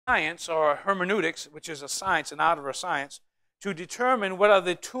science or hermeneutics, which is a science, an art or a science, to determine what are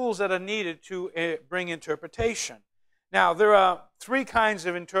the tools that are needed to bring interpretation. Now, there are three kinds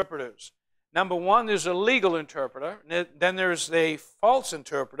of interpreters. Number one, there's a legal interpreter, then there's a false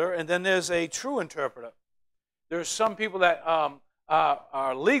interpreter, and then there's a true interpreter. There's some people that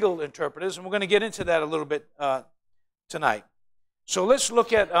are legal interpreters, and we're going to get into that a little bit tonight. So let's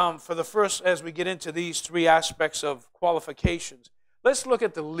look at, for the first, as we get into these three aspects of qualifications, let's look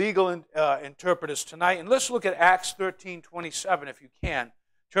at the legal interpreters tonight, and let's look at Acts 13:27 if you can.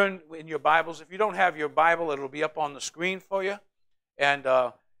 Turn in your Bibles. If you don't have your Bible, it'll be up on the screen for you. And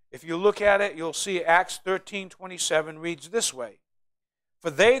if you look at it, you'll see Acts 13:27 reads this way.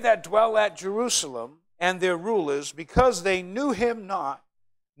 For they that dwell at Jerusalem and their rulers, because they knew him not,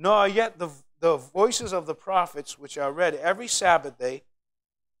 nor yet the voices of the prophets, which are read every Sabbath day,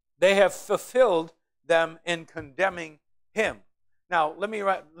 they have fulfilled them in condemning him. Now, let me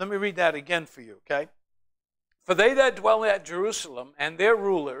read that again for you, okay? For they that dwell at Jerusalem and their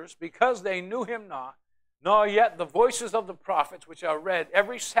rulers, because they knew him not, nor yet the voices of the prophets, which are read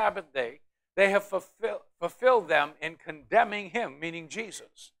every Sabbath day, they have fulfilled them in condemning him, meaning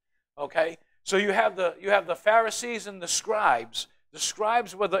Jesus. Okay? So you have the Pharisees and the scribes. The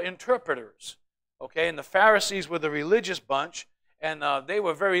scribes were the interpreters. Okay? And the Pharisees were the religious bunch, and they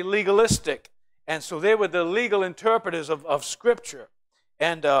were very legalistic. And so they were the legal interpreters of Scripture.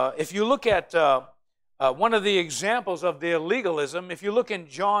 And if you look at one of the examples of their legalism, if you look in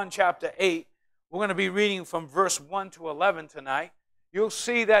John chapter 8, we're going to be reading from verse 1 to 11 tonight. You'll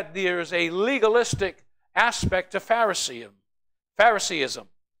see that there's a legalistic aspect to Phariseeism.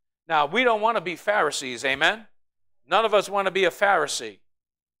 Now, we don't want to be Pharisees, amen? None of us want to be a Pharisee,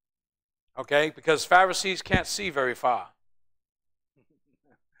 okay? Because Pharisees can't see very far.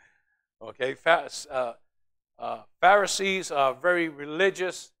 Okay? Pharisees are very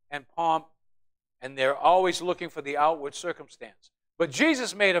religious and pomp, and they're always looking for the outward circumstance. But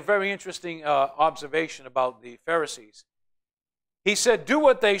Jesus made a very interesting observation about the Pharisees. He said, do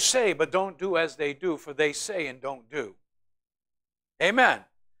what they say, but don't do as they do, for they say and don't do. Amen.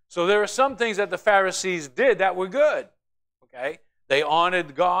 So there are some things that the Pharisees did that were good. Okay? They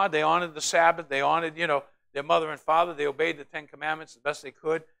honored God. They honored the Sabbath. They honored, their mother and father. They obeyed the Ten Commandments the best they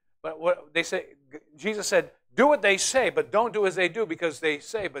could. But what they say, Jesus said, do what they say, but don't do as they do, because they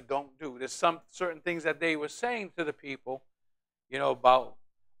say but don't do. There's some certain things that they were saying to the people, about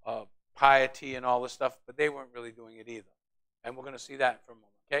piety and all this stuff, but they weren't really doing it either. And we're going to see that for a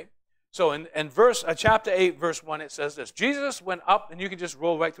moment, okay? So in chapter 8, verse 1, it says this. Jesus went up, and you can just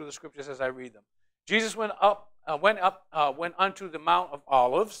roll right through the scriptures as I read them. Jesus went unto the Mount of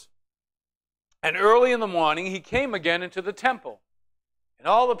Olives, and early in the morning he came again into the temple. And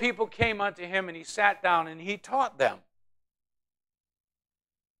all the people came unto him, and he sat down, and he taught them.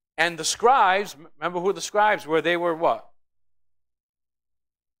 And the scribes, remember who the scribes were? They were what?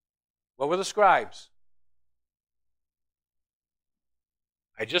 What were the scribes?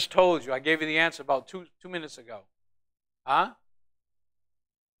 I just told you. I gave you the answer about two minutes ago. Huh?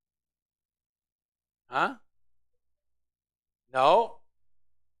 Huh? No.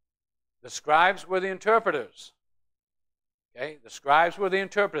 The scribes were the interpreters. Okay? The scribes were the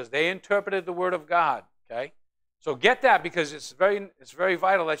interpreters. They interpreted the Word of God. Okay? So get that, because it's very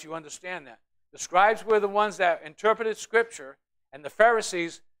vital that you understand that. The scribes were the ones that interpreted Scripture, and the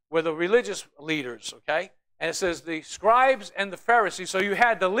Pharisees were the religious leaders. Okay? And it says the scribes and the Pharisees. So you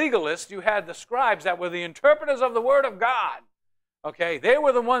had the legalists, you had the scribes that were the interpreters of the Word of God. Okay? They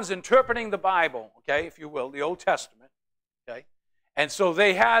were the ones interpreting the Bible, okay, if you will, the Old Testament. Okay? And so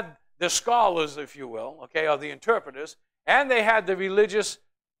they had the scholars, if you will, okay, or the interpreters, and they had the religious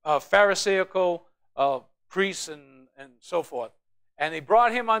Pharisaical priests and so forth. And they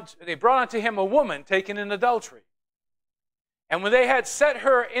brought unto him a woman taken in adultery. And when they had set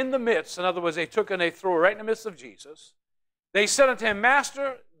her in the midst, in other words, they took and they threw her right in the midst of Jesus, they said unto him,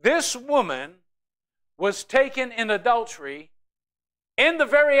 Master, this woman was taken in adultery in the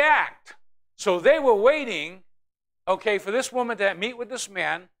very act. So they were waiting, okay, for this woman to meet with this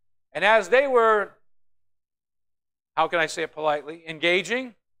man. And as they were, how can I say it politely,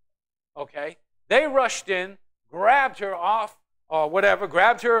 engaging, okay, they rushed in, grabbed her off, or whatever,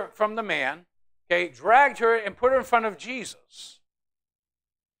 grabbed her from the man, okay, dragged her and put her in front of Jesus.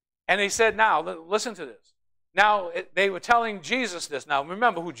 And they said, now, listen to this. Now, they were telling Jesus this. Now,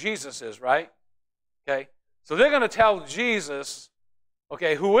 remember who Jesus is, right? Okay, so they're going to tell Jesus,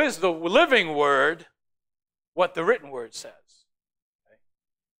 okay, who is the living Word, what the written Word says. Okay?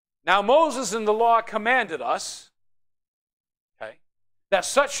 Now, Moses in the law commanded us, okay, that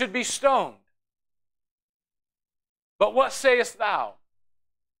such should be stoned. But what sayest thou?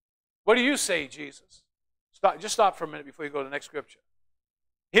 What do you say, Jesus? Just stop for a minute before you go to the next scripture.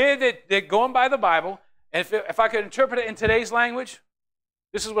 Here they're going by the Bible, and if I could interpret it in today's language,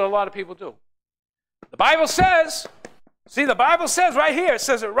 this is what a lot of people do. The Bible says, see, the Bible says right here, it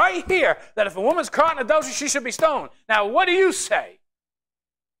says it right here, that if a woman's caught in adultery, she should be stoned. Now, what do you say?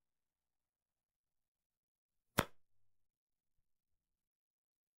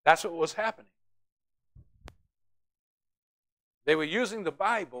 That's what was happening. They were using the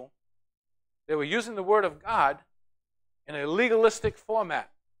Bible, they were using the Word of God in a legalistic format.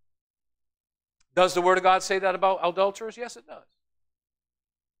 Does the Word of God say that about adulterers? Yes, it does.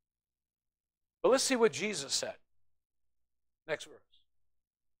 But let's see what Jesus said. Next verse.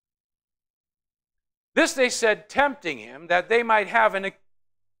 This they said, tempting him, that they might have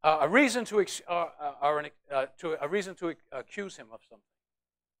a reason to accuse him of something.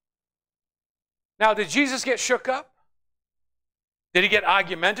 Now, did Jesus get shook up? Did he get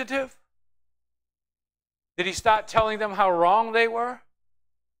argumentative? Did he start telling them how wrong they were?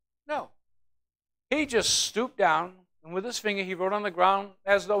 No. He just stooped down, and with his finger he wrote on the ground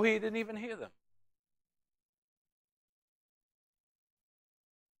as though he didn't even hear them.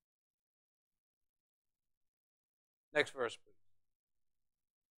 Next verse, please.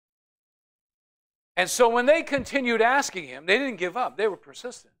 And so when they continued asking him, they didn't give up. They were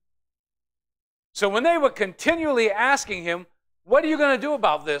persistent. So when they were continually asking him, what are you going to do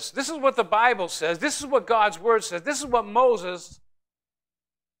about this? This is what the Bible says. This is what God's Word says. This is what Moses,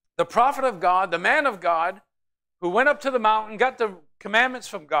 the prophet of God, the man of God, who went up to the mountain, got the commandments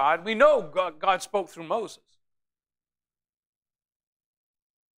from God. We know God spoke through Moses.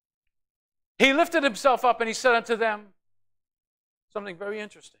 He lifted himself up and he said unto them something very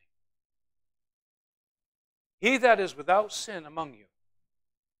interesting. He that is without sin among you,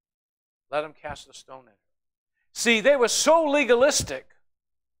 let him cast a stone at her. See, they were so legalistic,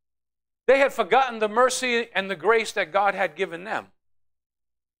 they had forgotten the mercy and the grace that God had given them.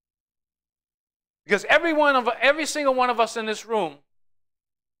 Because every single one of us in this room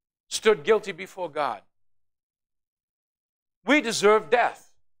stood guilty before God. We deserve death.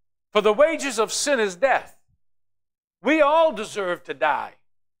 For the wages of sin is death. We all deserve to die.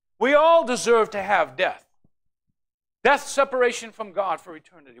 We all deserve to have death. Death, separation from God for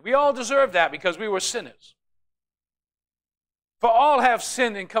eternity. We all deserve that because we were sinners. For all have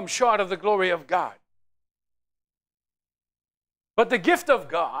sinned and come short of the glory of God. But the gift of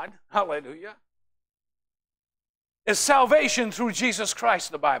God, hallelujah, is salvation through Jesus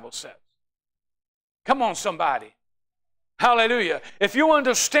Christ, the Bible says. Come on, somebody. Hallelujah. If you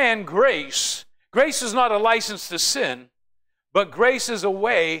understand grace, grace is not a license to sin, but grace is a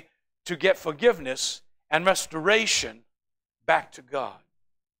way to get forgiveness and restoration back to God.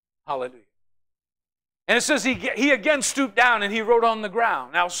 Hallelujah. And it says he again stooped down and he wrote on the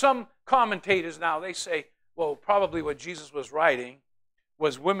ground. Now, some commentators now, they say, well, probably what Jesus was writing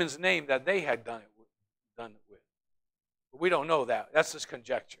was women's name that they had done it with. But we don't know that. That's just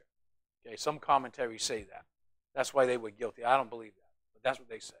conjecture. Okay, some commentaries say that. That's why they were guilty. I don't believe that, but that's what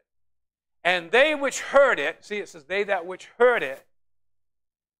they say. And they which heard it, see, it says, they that which heard it,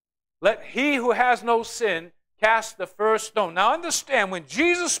 let he who has no sin cast the first stone. Now understand, when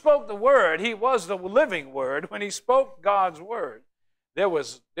Jesus spoke the word, he was the living word. When he spoke God's word, there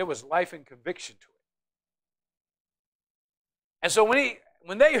was life and conviction to it. And so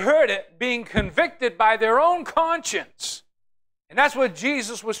when they heard it, being convicted by their own conscience, and that's what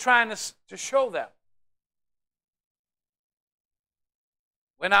Jesus was trying to show them,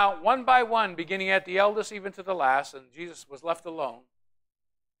 went out one by one, beginning at the eldest even to the last, and Jesus was left alone,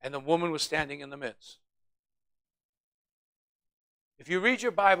 and the woman was standing in the midst. If you read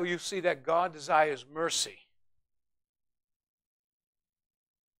your Bible, you see that God desires mercy.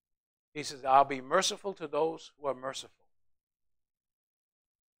 He says, I'll be merciful to those who are merciful.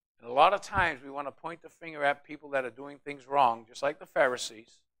 And a lot of times we want to point the finger at people that are doing things wrong, just like the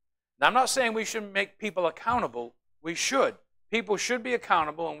Pharisees. Now, I'm not saying we shouldn't make people accountable. We should. People should be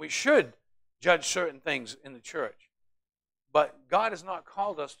accountable, and we should judge certain things in the church. But God has not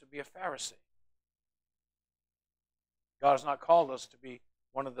called us to be a Pharisee. God has not called us to be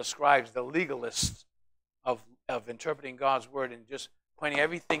one of the scribes, the legalists of interpreting God's word and just pointing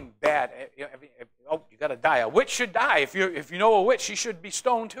everything bad. Oh, you got to die. A witch should die. If you know a witch, she should be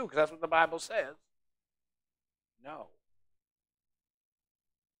stoned too, because that's what the Bible says. No.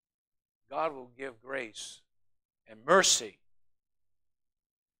 God will give grace and mercy.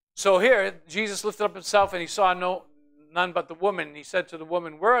 So here, Jesus lifted up himself, and he saw none but the woman. And he said to the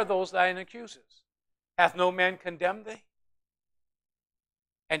woman, where are those thine accusers? Hath no man condemned thee?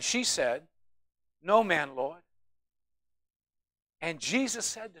 And she said, no man, Lord. And Jesus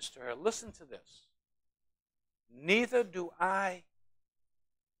said this to her, listen to this. Neither do I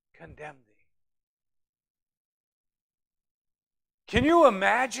condemn thee. Can you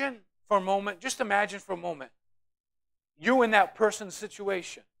imagine for a moment, just imagine for a moment, you in that person's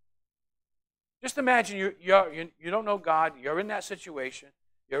situation. Just imagine you don't know God, you're in that situation,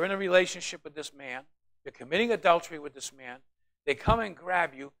 you're in a relationship with this man, you're committing adultery with this man, they come and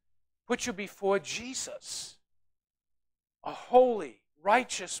grab you, put you before Jesus, a holy,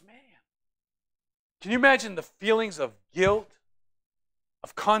 righteous man. Can you imagine the feelings of guilt,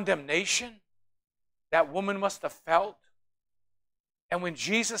 of condemnation that woman must have felt? And when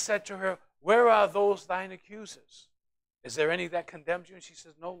Jesus said to her, where are those thine accusers? Is there any that condemned you? And she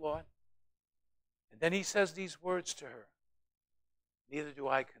says, no, Lord. And then he says these words to her, neither do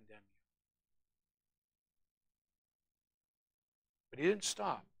I condemn you. But he didn't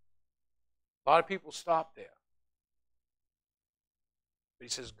stop. A lot of people stop there. But he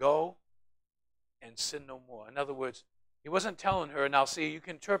says, go and sin no more. In other words, he wasn't telling her, now see, you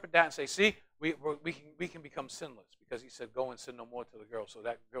can interpret that and say, see, we can become sinless. Because he said, go and sin no more to the girl, so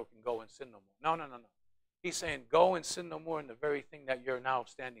that girl can go and sin no more. No. He's saying, go and sin no more in the very thing that you're now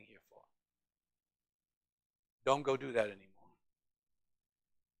standing here for. Don't go do that anymore.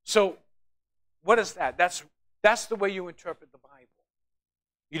 So, what is that? That's the way you interpret the Bible.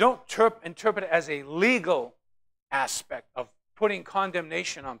 You don't interpret it as a legal aspect of putting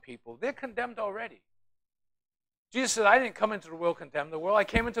condemnation on people. They're condemned already. Jesus said, I didn't come into the world to condemn the world. I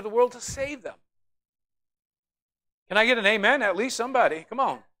came into the world to save them. Can I get an amen? At least somebody. Come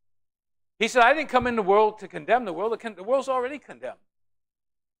on. He said, I didn't come in the world to condemn the world. The world's already condemned.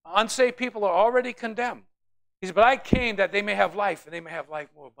 Unsaved people are already condemned. He said, but I came that they may have life, and they may have life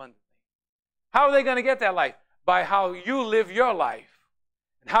more abundantly. How are they going to get that life? By how you live your life,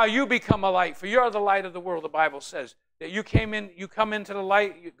 and how you become a light. For you're the light of the world, the Bible says. That you come into the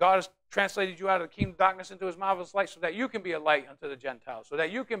light. God has translated you out of the kingdom of darkness into his marvelous light, so that you can be a light unto the Gentiles, so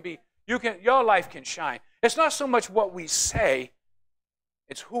that your life can shine. It's not so much what we say,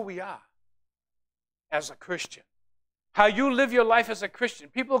 it's who we are as a Christian. How you live your life as a Christian.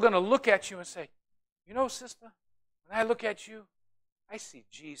 People are going to look at you and say, you know, sister, when I look at you, I see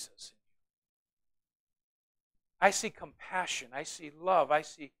Jesus in you. I see compassion. I see love. I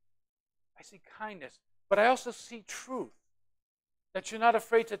see kindness. But I also see truth. That you're not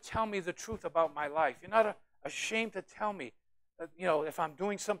afraid to tell me the truth about my life. You're not ashamed to tell me, if I'm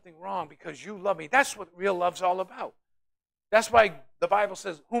doing something wrong because you love me. That's what real love's all about. That's why the Bible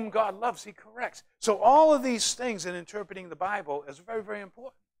says, whom God loves, he corrects. So all of these things in interpreting the Bible is very, very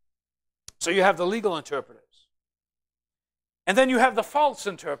important. So you have the legal interpreters. And then you have the false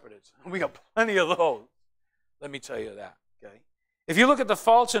interpreters. We got plenty of those. Let me tell you that, okay? If you look at the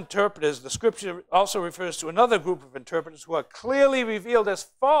false interpreters, the Scripture also refers to another group of interpreters who are clearly revealed as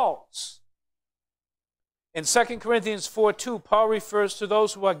false. In 2 Corinthians 4:2, Paul refers to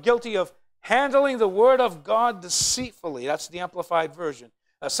those who are guilty of handling the Word of God deceitfully. That's the Amplified Version.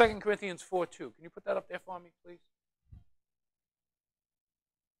 2 Corinthians 4:2. Can you put that up there for me, please?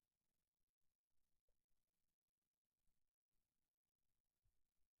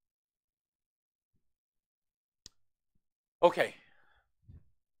 Okay.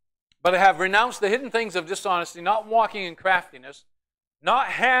 But I have renounced the hidden things of dishonesty, not walking in craftiness, not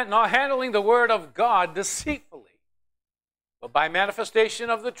handling the word of God deceitfully, but by manifestation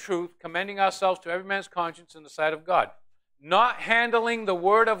of the truth, commending ourselves to every man's conscience in the sight of God. Not handling the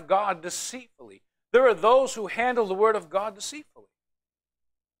word of God deceitfully. There are those who handle the word of God deceitfully.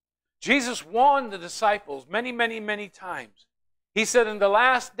 Jesus warned the disciples many, many, many times. He said in the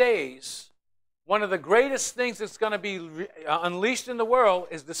last days, one of the greatest things that's going to be unleashed in the world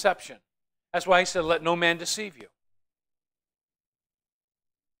is deception. That's why he said, let no man deceive you.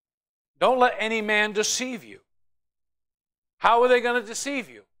 Don't let any man deceive you. How are they going to deceive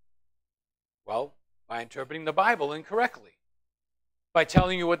you? Well, by interpreting the Bible incorrectly. By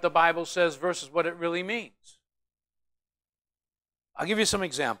telling you what the Bible says versus what it really means. I'll give you some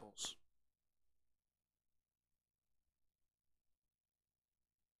examples.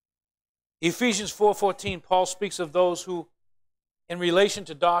 Ephesians 4:14, Paul speaks of those who, in relation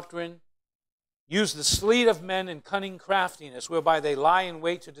to doctrine, use the sleed of men in cunning craftiness, whereby they lie in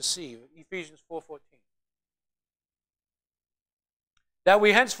wait to deceive. Ephesians 4:14. That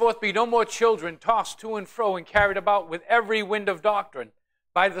we henceforth be no more children, tossed to and fro and carried about with every wind of doctrine,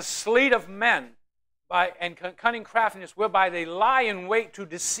 by the sleed of men, and cunning craftiness, whereby they lie in wait to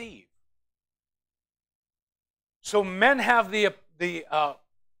deceive. So men have the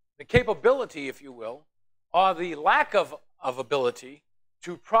capability, if you will, or the lack of ability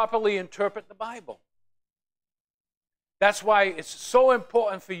to properly interpret the Bible. That's why it's so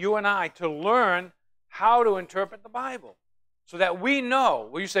important for you and I to learn how to interpret the Bible so that we know.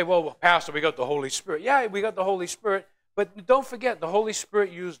 Well, you say, well, Pastor, we got the Holy Spirit. Yeah, we got the Holy Spirit, but don't forget, the Holy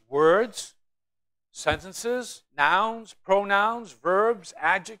Spirit used words, sentences, nouns, pronouns, verbs,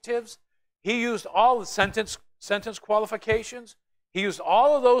 adjectives. He used all the sentence qualifications. He used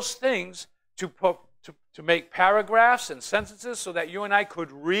all of those things to make paragraphs and sentences so that you and I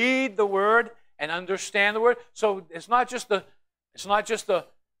could read the Word and understand the Word. So it's not just the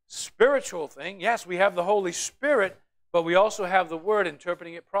spiritual thing. Yes, we have the Holy Spirit, but we also have the Word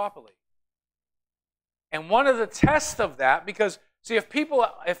interpreting it properly. And one of the tests of that, because see, if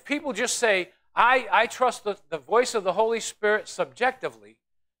people just say, I trust the voice of the Holy Spirit subjectively,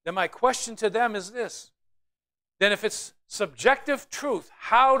 then my question to them is this. Then if it's subjective truth,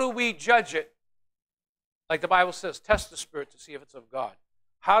 how do we judge it? Like the Bible says, test the Spirit to see if it's of God.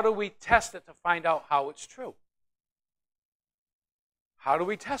 How do we test it to find out how it's true? How do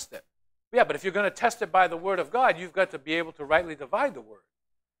we test it? Yeah, but if you're going to test it by the Word of God, you've got to be able to rightly divide the Word.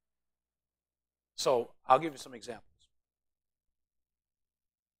 So I'll give you some examples.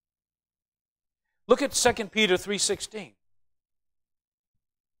 Look at 2 Peter 3:16.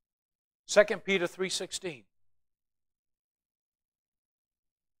 2 Peter 3:16.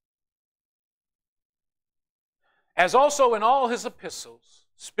 As also in all his epistles,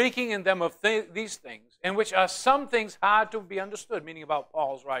 speaking in them of these things, in which are some things hard to be understood, meaning about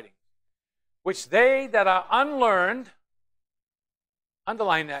Paul's writing, which they that are unlearned,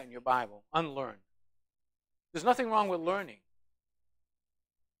 underline that in your Bible, unlearned. There's nothing wrong with learning.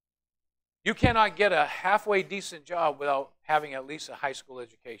 You cannot get a halfway decent job without having at least a high school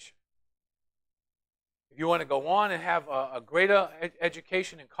education. If you want to go on and have a greater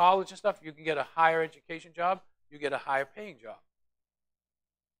education in college and stuff, you can get a higher education job, you get a higher paying job.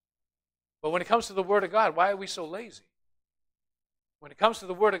 But when it comes to the Word of God, why are we so lazy? When it comes to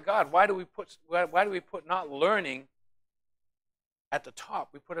the Word of God, why do we put not learning at the top?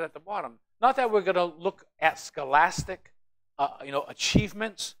 We put it at the bottom. Not that we're going to look at scholastic,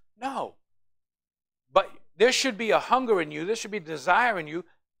 achievements. No. But there should be a hunger in you. There should be a desire in you,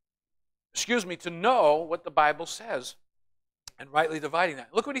 to know what the Bible says and rightly dividing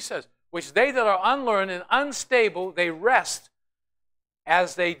that. Look what he says. Which they that are unlearned and unstable, they wrest,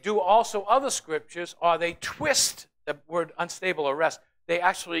 as they do also other scriptures, or they twist, the word unstable or rest, they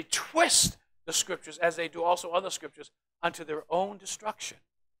actually twist the scriptures as they do also other scriptures unto their own destruction.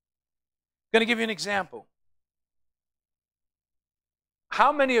 I'm going to give you an example.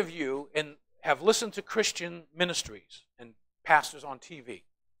 How many of you have listened to Christian ministries and pastors on TV?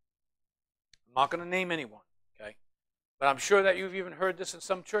 I'm not going to name anyone, okay? But I'm sure that you've even heard this in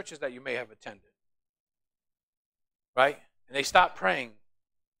some churches that you may have attended. Right? And they start praying.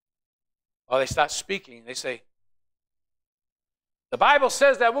 Or they start speaking. They say, the Bible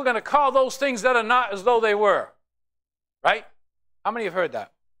says that we're going to call those things that are not as though they were. Right? How many have heard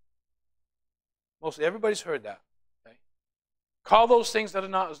that? Mostly everybody's heard that. Okay? Call those things that are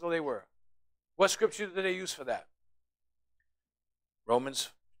not as though they were. What scripture do they use for that? Romans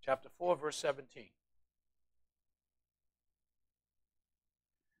chapter 4, verse 17.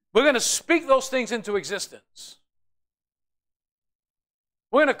 We're going to speak those things into existence.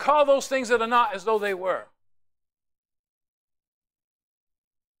 We're going to call those things that are not as though they were.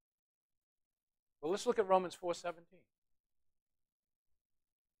 Well, let's look at Romans 4:17.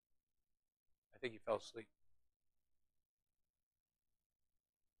 I think he fell asleep.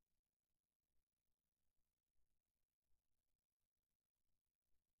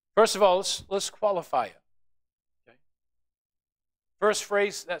 First of all, let's qualify it. Okay? First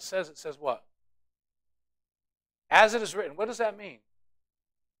phrase that says, it says what? As it is written. What does that mean?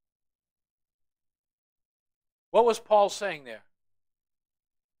 What was Paul saying there?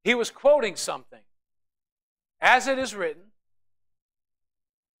 He was quoting something. As it is written.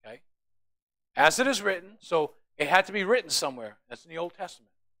 Okay? As it is written. So it had to be written somewhere. That's in the Old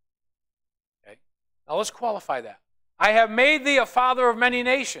Testament. Okay? Now let's qualify that. I have made thee a father of many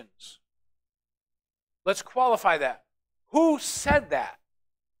nations. Let's qualify that. Who said that?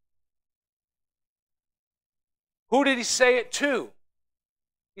 Who did he say it to?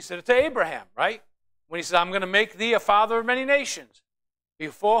 He said it to Abraham, right? When he said, I'm going to make thee a father of many nations,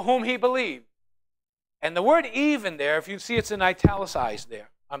 before whom he believed. And the word even there, if you see it's in italicized there.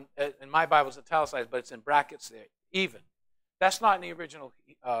 In my Bible it's italicized, but it's in brackets there. Even. That's not in the original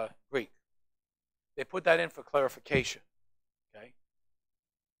Greek. They put that in for clarification. Okay?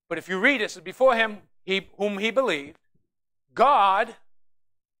 But if you read it, it says, before him, whom he believed, God,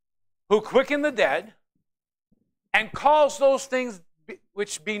 who quickened the dead, and calls those things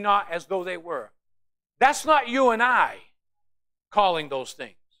which be not as though they were. That's not you and I. calling those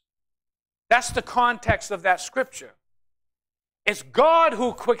things. That's the context of that scripture. It's God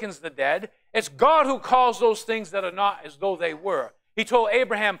who quickens the dead. It's God who calls those things that are not as though they were. He told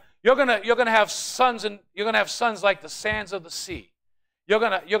Abraham, you're gonna have sons, and you're gonna have sons like the sands of the sea. You're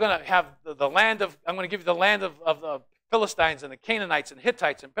gonna have the land of. I'm gonna give you the land of the Philistines and the Canaanites and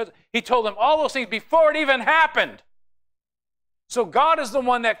Hittites and he told them all those things before it even happened. So God is the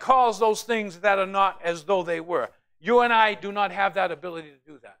one that calls those things that are not as though they were. You and I do not have that ability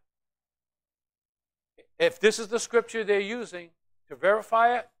to do that. If this is the scripture they're using to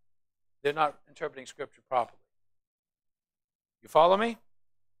verify it, they're not interpreting scripture properly. You follow me?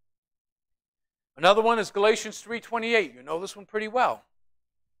 Another one is Galatians 3:28. You know this one pretty well.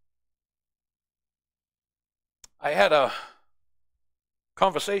 I had a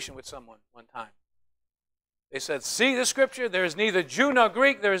conversation with someone one time. They said, see the scripture? There is neither Jew nor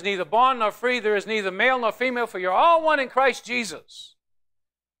Greek. There is neither bond nor free. There is neither male nor female, for you're all one in Christ Jesus.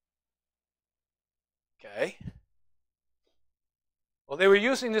 Okay. Well, they were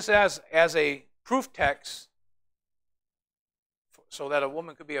using this as a proof text so that a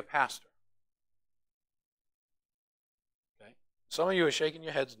woman could be a pastor. Okay. Some of you are shaking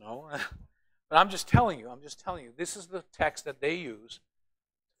your heads no. But I'm just telling you, this is the text that they use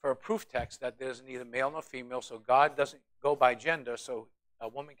for a proof text that there's neither male nor female, so God doesn't go by gender, so a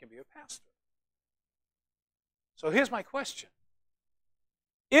woman can be a pastor. So here's my question.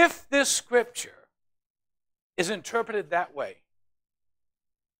 If this scripture is interpreted that way,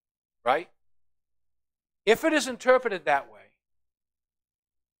 right? If it is interpreted that way,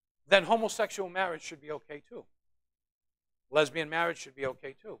 then homosexual marriage should be okay too. Lesbian marriage should be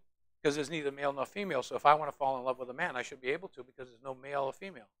okay too. Because there's neither male nor female. So if I want to fall in love with a man, I should be able to because there's no male or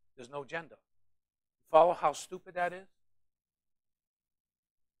female. There's no gender. Follow how stupid that is?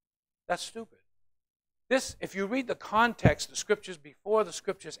 That's stupid. This, if you read the context, the scriptures before, the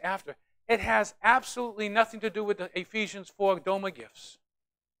scriptures after, it has absolutely nothing to do with the Ephesians 4 Doma gifts.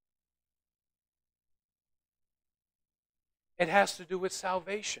 It has to do with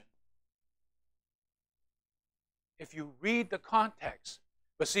salvation. If you read the context.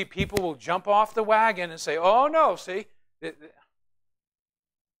 But see, people will jump off the wagon and say, oh no, see. It's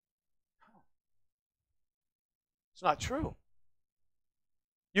not true.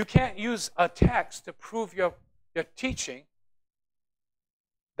 You can't use a text to prove your teaching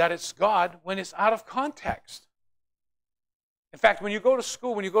that it's God when it's out of context. In fact, when you go to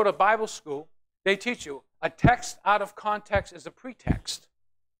school, when you go to Bible school, they teach you a text out of context is a pretext.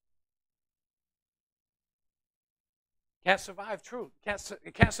 Can't survive truth.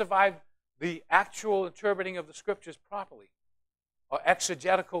 It can't survive the actual interpreting of the scriptures properly, or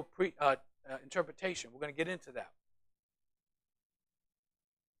exegetical interpretation. We're going to get into that.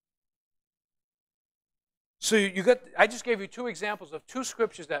 So I just gave you two examples of two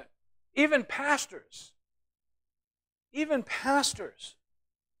scriptures that even pastors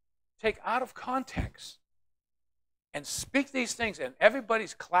take out of context and speak these things, and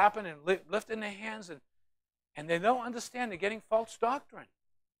everybody's clapping and lifting their hands, and they don't understand. They're getting false doctrine.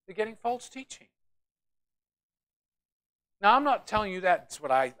 They're getting false teaching. Now, I'm not telling you that's what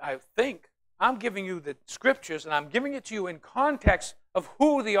I think. I'm giving you the scriptures, and I'm giving it to you in context of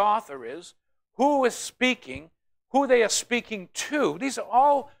who the author is, who is speaking, who they are speaking to. These are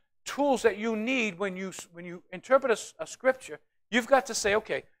all tools that you need when you interpret a scripture. You've got to say,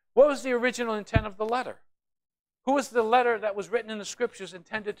 okay, what was the original intent of the letter? Who was the letter that was written in the scriptures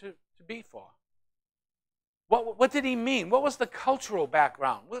intended to be for? What did he mean? What was the cultural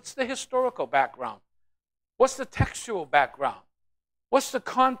background? What's the historical background? What's the textual background? What's the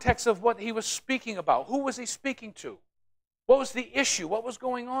context of what he was speaking about? Who was he speaking to? What was the issue? What was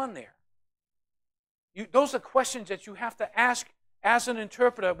going on there? Those are questions that you have to ask as an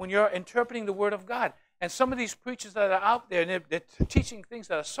interpreter when you're interpreting the Word of God. And some of these preachers that are out there, and they're teaching things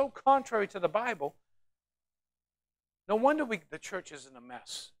that are so contrary to the Bible, no wonder the church is in a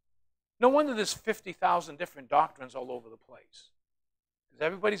mess. No wonder there's 50,000 different doctrines all over the place. Because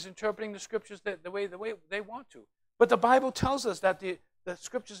everybody's interpreting the scriptures the way they want to. But the Bible tells us that the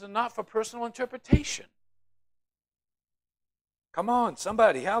scriptures are not for personal interpretation. Come on,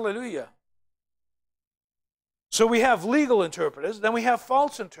 somebody, hallelujah. So we have legal interpreters, then we have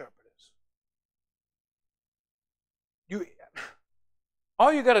false interpreters.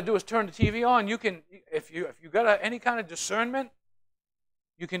 All you got to do is turn the TV on. You can, if you got any kind of discernment,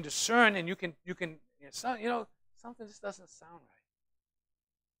 you can discern, and you can something just doesn't sound right.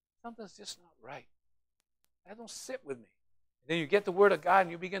 Something's just not right. That don't sit with me. And then you get the Word of God,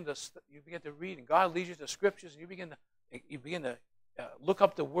 and you begin to read, and God leads you to scriptures, and you begin to look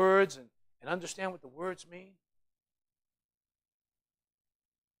up the words and understand what the words mean.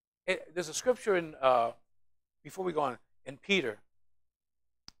 there's a scripture in, before we go on, in Peter,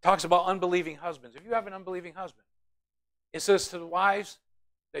 talks about unbelieving husbands. If you have an unbelieving husband, it says to the wives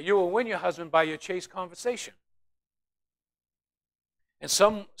that you will win your husband by your chaste conversation. And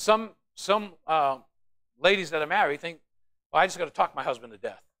some ladies that are married think, well, I just got to talk my husband to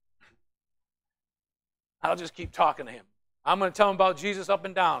death. I'll just keep talking to him. I'm going to tell him about Jesus up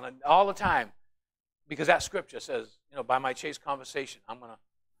and down and all the time, because that scripture says, by my chaste conversation, I'm going to.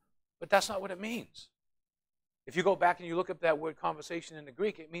 But that's not what it means. If you go back and you look up that word conversation in the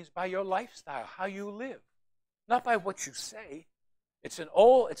Greek, it means by your lifestyle, how you live, not by what you say. It's an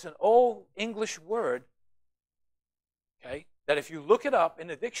old English word, okay, that if you look it up in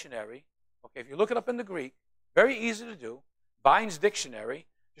the dictionary, okay, if you look it up in the Greek, very easy to do, Vine's dictionary,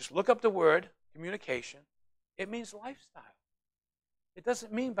 just look up the word communication. It means lifestyle. It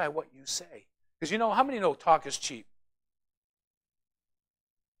doesn't mean by what you say. Because how many know talk is cheap?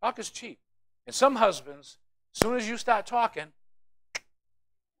 Talk is cheap. And some husbands, as soon as you start talking,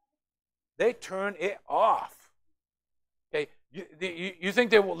 they turn it off. Okay, you think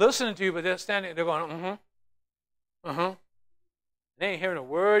they're listening to you, but they're standing, they're going, They ain't hearing a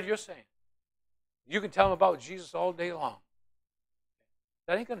word you're saying. You can tell them about Jesus all day long.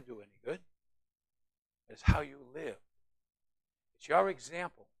 That ain't going to do any good. It's how you live. It's your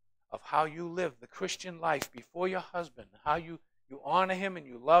example of how you live the Christian life before your husband, how you honor him and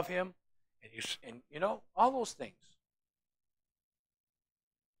you love him, and all those things.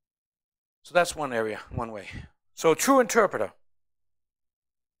 So that's one area, one way. So true interpreter.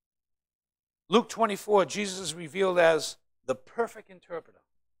 Luke 24, Jesus is revealed as the perfect interpreter.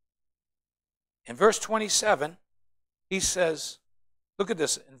 In verse 27, he says, look at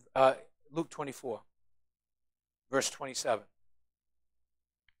this in Luke 24, verse 27.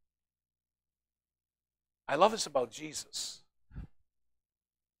 I love this about Jesus.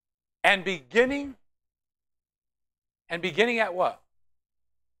 And beginning at what?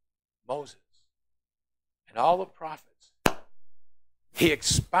 Moses and all the prophets. He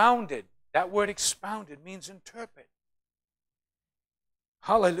expounded. That word expounded means interpret.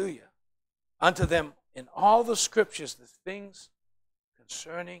 Hallelujah. Unto them in all the scriptures the things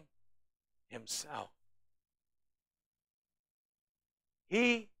concerning himself.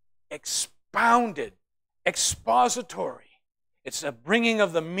 He expounded. Expository. It's a bringing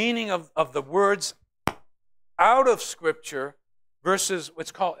of the meaning of the words out of Scripture versus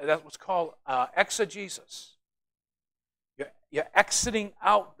what's called exegesis. You're exiting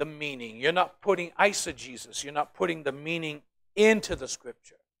out the meaning. You're not putting eisegesis. You're not putting the meaning into the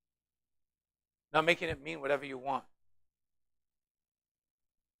Scripture. Not making it mean whatever you want.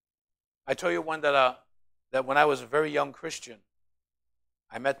 I tell you one that when I was a very young Christian,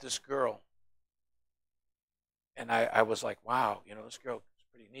 I met this girl. And I was like, wow, this girl is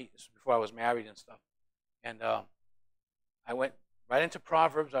pretty neat. This was before I was married and stuff. And I went right into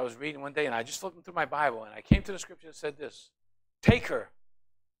Proverbs. I was reading one day, and I just looked through my Bible, and I came to the scripture that said this: take her,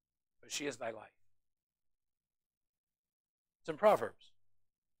 for she is thy life. It's in Proverbs.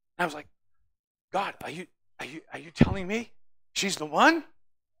 And I was like, God, are you telling me she's the one?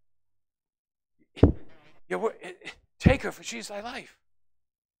 Take her, for she's thy life.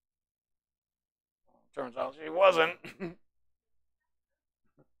 Turns out she wasn't.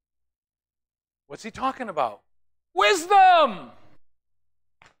 What's he talking about? Wisdom!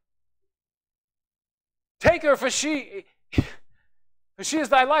 Take her, for she is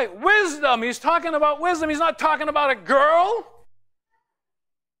thy life. Wisdom! He's talking about wisdom. He's not talking about a girl.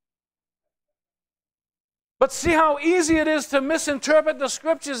 But see how easy it is to misinterpret the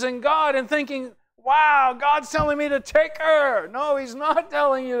scriptures in God and thinking, wow, God's telling me to take her. No, he's not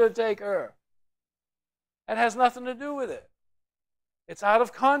telling you to take her. It has nothing to do with it. It's out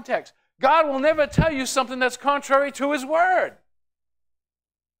of context. God will never tell you something that's contrary to his word.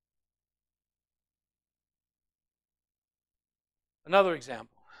 Another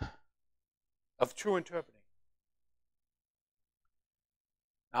example of true interpreting.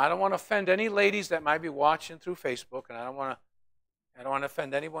 Now, I don't want to offend any ladies that might be watching through Facebook, and I don't want to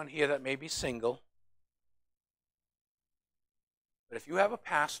offend anyone here that may be single. But if you have a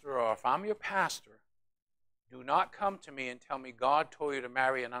pastor, or if I'm your pastor, do not come to me and tell me God told you to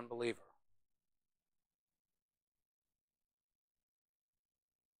marry an unbeliever.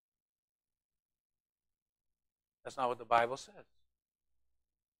 That's not what the Bible says.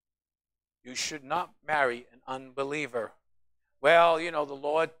 You should not marry an unbeliever. Well, the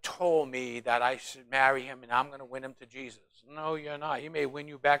Lord told me that I should marry him and I'm going to win him to Jesus. No, you're not. He may win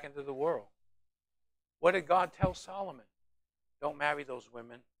you back into the world. What did God tell Solomon? Don't marry those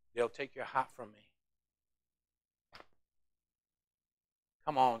women. They'll take your heart from me.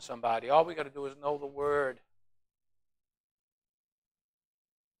 Come on, somebody. All we got to do is know the Word.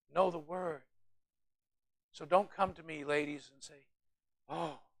 Know the Word. So don't come to me, ladies, and say,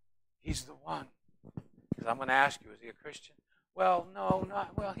 oh, he's the one. Because I'm going to ask you, is he a Christian? Well, no,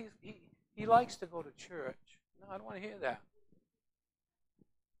 not. Well, he likes to go to church. No, I don't want to hear that.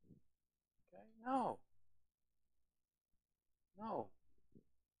 Okay? No. No.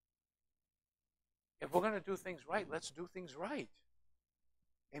 If we're going to do things right, let's do things right.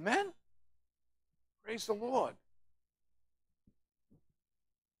 Amen? Praise the Lord.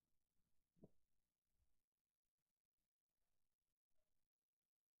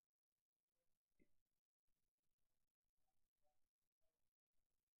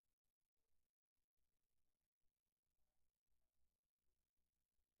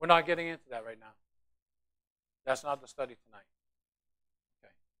 We're not getting into that right now. That's not the study tonight.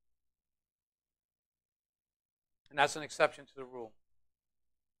 Okay. And that's an exception to the rule.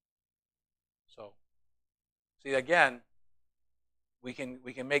 So, see, again, we can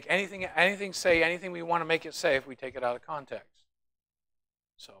make anything say anything we want to make it say if we take it out of context.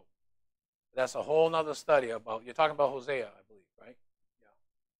 So, that's a whole nother study about, you're talking about Hosea, I believe, right?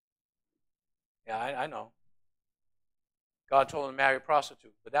 Yeah. Yeah, I know. God told him to marry a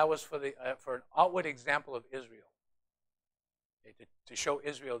prostitute, but that was for an outward example of Israel, okay, to show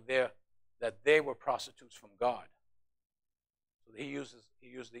Israel that they were prostitutes from God. So he used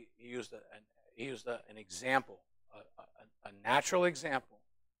an example, a natural example.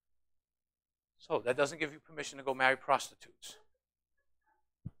 So that doesn't give you permission to go marry prostitutes.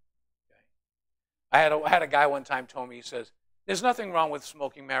 Okay. I had a guy one time told me, he says, "There's nothing wrong with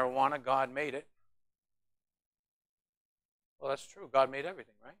smoking marijuana. God made it." Well, that's true. God made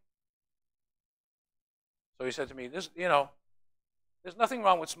everything, right? So he said to me, there's nothing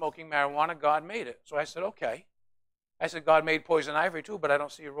wrong with smoking marijuana. God made it. So I said, okay. I said, God made poison ivy too, but I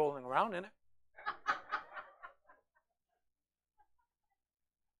don't see you rolling around in it.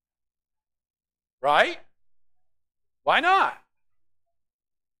 Right? Why not?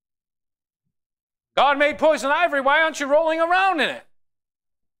 God made poison ivy. Why aren't you rolling around in it?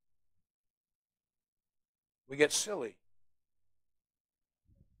 We get silly.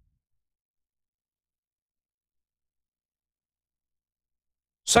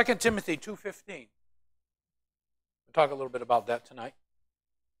 2 Timothy 2:15. We'll talk a little bit about that tonight.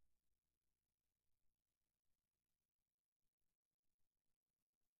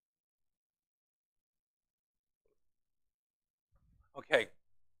 Okay.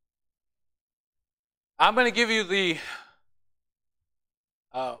 I'm going to give you the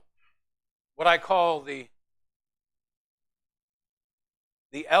what I call the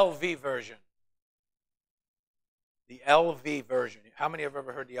LV version. The LV version. How many have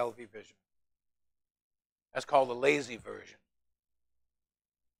ever heard the LV version? That's called the lazy version.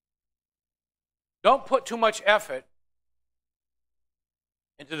 Don't put too much effort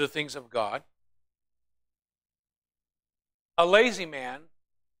into the things of God. A lazy man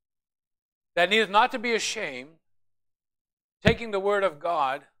that needs not to be ashamed, taking the word of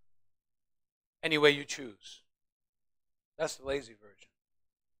God any way you choose. That's the lazy version.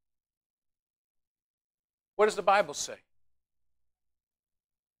 What does the Bible say?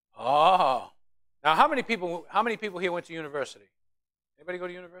 Oh. Now, how many people here went to university? Anybody go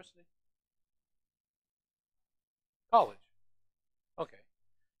to university? College. Okay.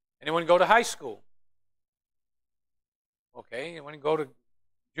 Anyone go to high school? Okay. Anyone go to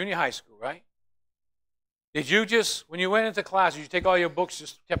junior high school, right? Did you just, when you went into class, did you take all your books,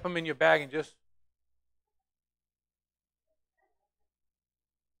 just kept them in your bag and just...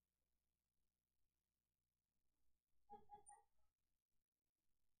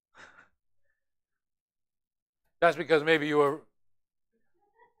 That's because maybe you were...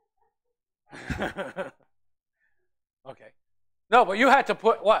 Okay. No, but you had to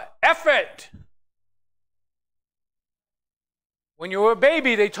put what? Effort. When you were a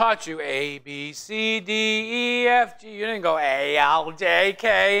baby, they taught you A, B, C, D, E, F, G. You didn't go A, L, J,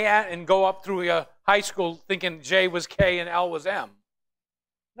 K, and go up through your high school thinking J was K and L was M.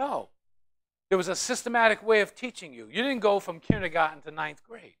 No. There was a systematic way of teaching you. You didn't go from kindergarten to 9th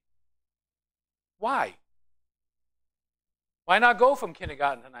grade. Why? Why not go from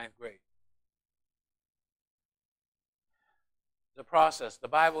kindergarten to 9th grade? The process. The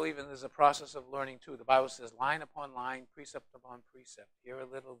Bible even is a process of learning too. The Bible says line upon line, precept upon precept. Here a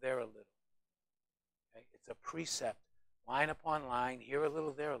little, there a little. Okay? It's a precept. Line upon line, here a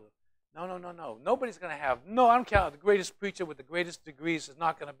little, there a little. No. Nobody's going to have, no, I don't care. The greatest preacher with the greatest degrees is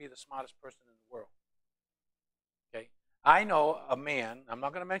not going to be the smartest person in the world. Okay? I know a man, I'm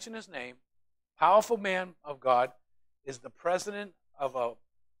not going to mention his name, powerful man of God, is the president of a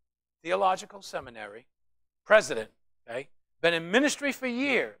theological seminary, president, okay, been in ministry for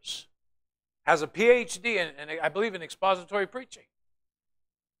years, has a PhD in I believe in expository preaching,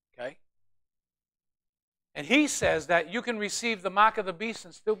 okay? And he says that you can receive the mark of the beast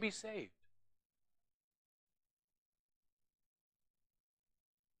and still be saved.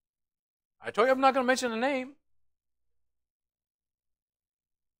 I told you I'm not going to mention the name.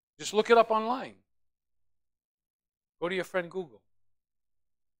 Just look it up online. Go to your friend Google.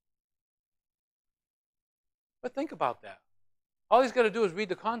 But think about that. All he's got to do is read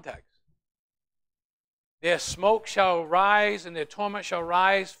the context. Their smoke shall rise and their torment shall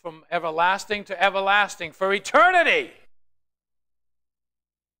rise from everlasting to everlasting for eternity.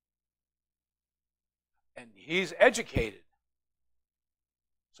 And he's educated.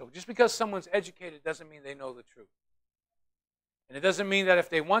 So just because someone's educated doesn't mean they know the truth. And it doesn't mean that if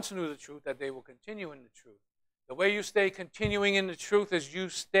they once knew the truth that they will continue in the truth. The way you stay continuing in the truth is you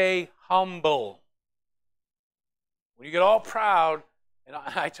stay humble. When you get all proud, and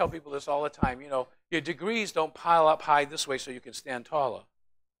I tell people this all the time, you know, your degrees don't pile up high this way so you can stand taller.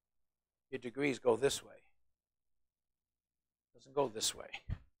 Your degrees go this way. It doesn't go this way.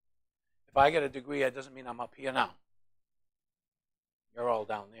 If I get a degree, that doesn't mean I'm up here now. You're all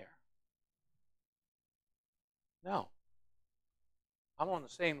down there. No. I'm on the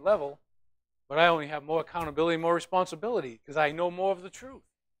same level, but I only have more accountability, more responsibility, because I know more of the truth.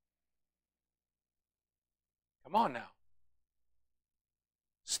 Come on now.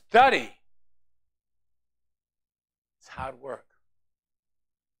 Study. It's hard work.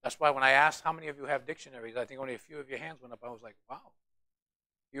 That's why when I asked how many of you have dictionaries, I think only a few of your hands went up. I was like, wow.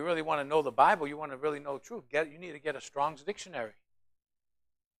 If you really want to know the Bible, you want to really know the truth, you need to get a Strong's dictionary.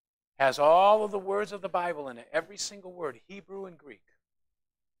 Has all of the words of the Bible in it, every single word, Hebrew and Greek.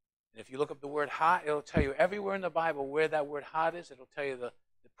 And if you look up the word heart, it'll tell you everywhere in the Bible where that word heart is. It'll tell you the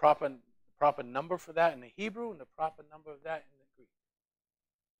proper number for that in the Hebrew and the proper number of that in the Greek.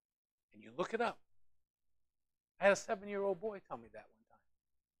 And you look it up. I had a 7-year-old boy tell me that one time.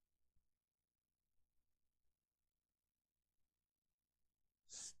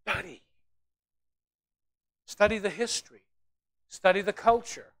 Study. Study the history. Study the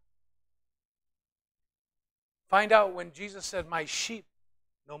culture. Find out when Jesus said, "My sheep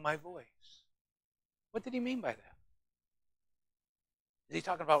know my voice." What did he mean by that? Is he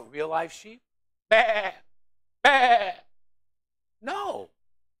talking about real life sheep? Bah, bah. No.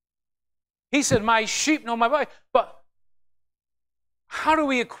 He said, "My sheep know my voice." But how do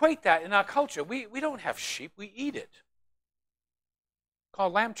we equate that in our culture? We don't have sheep, we eat it.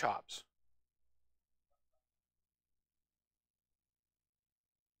 Called lamb chops.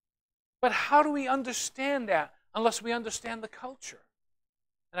 But how do we understand that unless we understand the culture?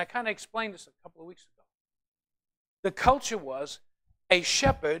 And I kind of explained this a couple of weeks ago. The culture was a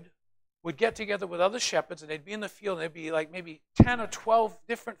shepherd would get together with other shepherds, and they'd be in the field, and there'd be like maybe 10 or 12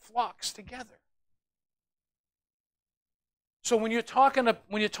 different flocks together. So when you're talking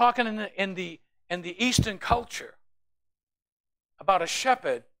in the Eastern culture about a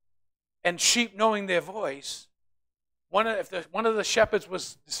shepherd and sheep knowing their voice, if one of the shepherds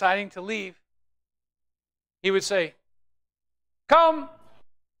was deciding to leave, he would say, "Come."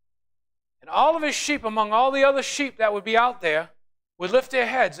 And all of his sheep, among all the other sheep that would be out there, would lift their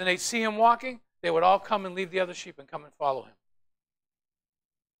heads, and they'd see him walking. They would all come and leave the other sheep and come and follow him.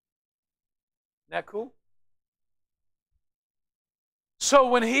 Isn't that cool? So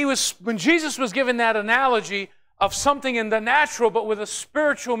when Jesus was given that analogy of something in the natural but with a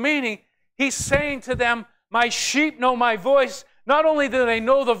spiritual meaning, he's saying to them, "My sheep know my voice." Not only do they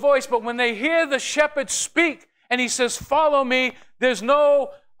know the voice, but when they hear the shepherd speak and he says, "Follow me," there's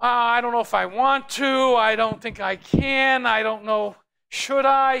no, I don't know if I want to, I don't think I can, I don't know, should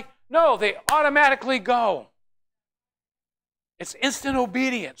I? No, they automatically go. It's instant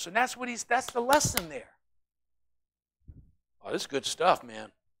obedience, and that's the lesson there. Oh, this is good stuff,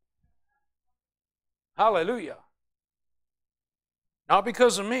 man. Hallelujah. Not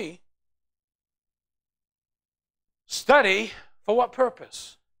because of me. Study for what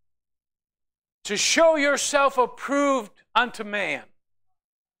purpose? To show yourself approved unto man.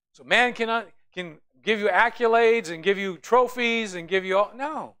 So man can give you accolades and give you trophies and give you all.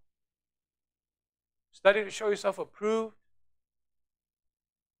 No. Study to show yourself approved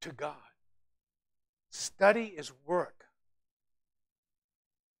to God. Study is work.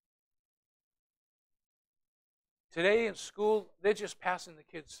 Today in school, they're just passing the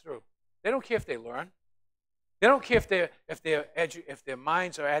kids through. They don't care if they learn. They don't care if their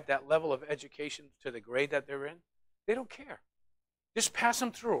minds are at that level of education to the grade that they're in. They don't care. Just pass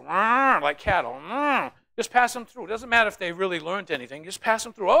them through, like cattle. Just pass them through. It doesn't matter if they really learned anything. Just pass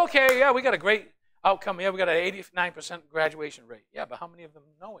them through. Okay, yeah, we got a great outcome. Yeah, we got an 89% graduation rate. Yeah, but how many of them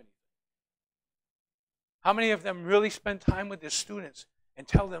know anything? How many of them really spend time with their students and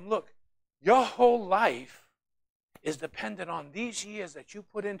tell them, look, your whole life is dependent on these years that you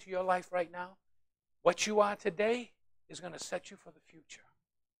put into your life right now. What you are today is going to set you for the future.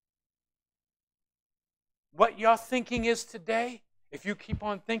 What your thinking is today, if you keep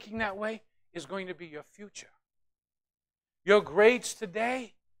on thinking that way, is going to be your future. Your grades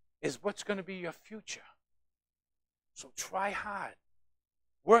today is what's going to be your future. So try hard.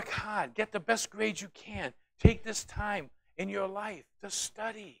 Work hard. Get the best grades you can. Take this time in your life to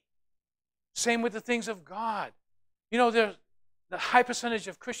study. Same with the things of God. You know, the high percentage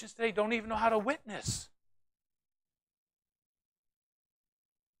of Christians today don't even know how to witness.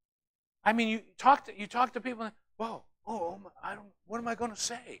 I mean, you talk to people, and, whoa, what am I going to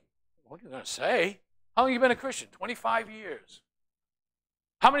say? What are you going to say? How long have you been a Christian? 25 years.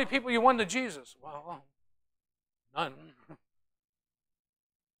 How many people you won to Jesus? Well, none.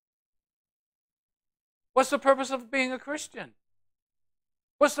 What's the purpose of being a Christian?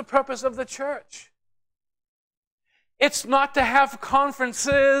 What's the purpose of the church? It's not to have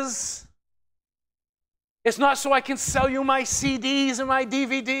conferences. It's not so I can sell you my CDs and my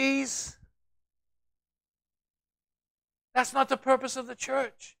DVDs. That's not the purpose of the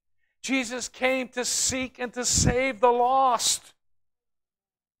church. Jesus came to seek and to save the lost.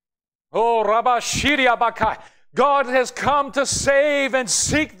 Oh, Rabashiri Abakai. God has come to save and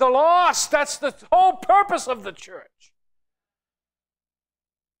seek the lost. That's the whole purpose of the church.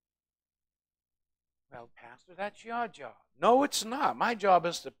 Well, Pastor, that's your job. No, it's not. My job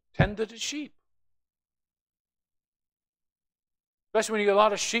is to tend to the sheep. Especially when you get a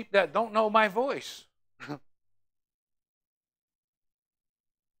lot of sheep that don't know my voice.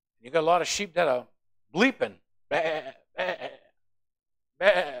 You got a lot of sheep that are bleeping. Bah, bah,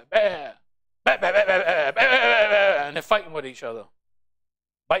 bah, bah. And they're fighting with each other,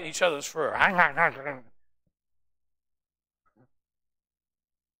 biting each other's fur.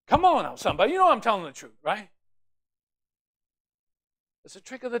 Come on now, somebody. You know I'm telling the truth, right? It's a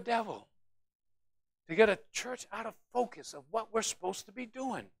trick of the devil to get a church out of focus of what we're supposed to be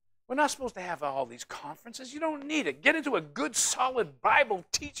doing. We're not supposed to have all these conferences. You don't need it. Get into a good, solid Bible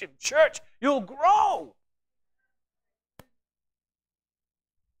teaching church. You'll grow.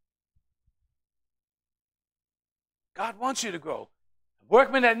 God wants you to grow. A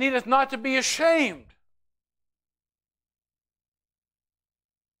workman that needeth not to be ashamed.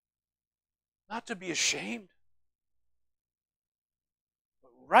 Not to be ashamed,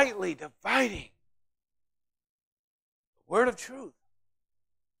 but rightly dividing the word of truth.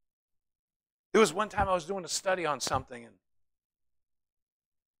 There was one time I was doing a study on something, and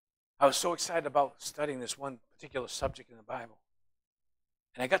I was so excited about studying this one particular subject in the Bible.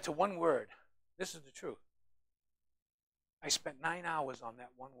 And I got to one word. This is the truth. I spent 9 hours on that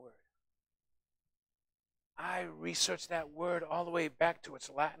one word. I researched that word all the way back to its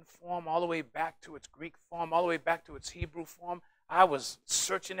Latin form, all the way back to its Greek form, all the way back to its Hebrew form. I was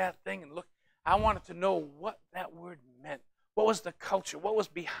searching that thing and look. I wanted to know what that word meant. What was the culture? What was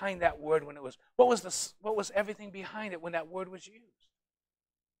behind that word when it was? What was everything behind it when that word was used?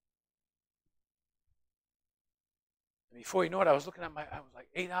 And before you know it, I was looking at I was like,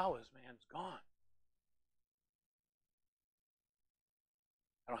 8 hours, man, it's gone.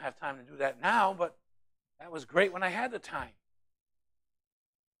 I don't have time to do that now, but that was great when I had the time.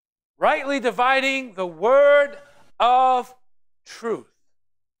 Rightly dividing the word of truth.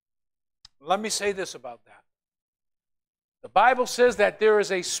 Let me say this about that. The Bible says that there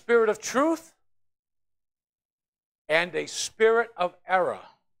is a spirit of truth and a spirit of error.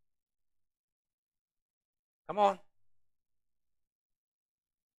 Come on.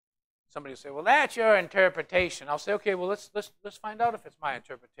 Somebody will say, well, that's your interpretation. I'll say, okay, well, let's find out if it's my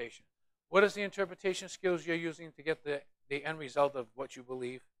interpretation. What is the interpretation skills you're using to get the end result of what you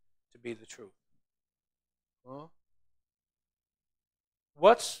believe to be the truth? Huh?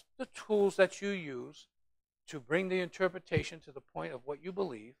 What's the tools that you use to bring the interpretation to the point of what you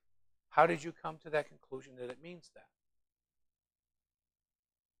believe? How did you come to that conclusion that it means that?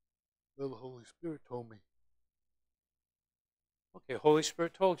 Well, the Holy Spirit told me. Okay, Holy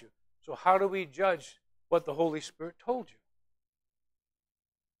Spirit told you. So how do we judge what the Holy Spirit told you?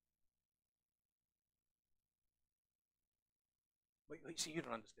 But you see, you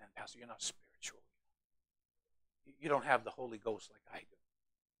don't understand, Pastor. You're not spiritual. You don't have the Holy Ghost like I do.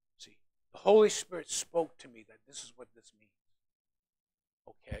 See, the Holy Spirit spoke to me that this is what this means.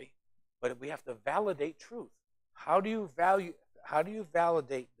 Okay, but we have to validate truth. How do you validate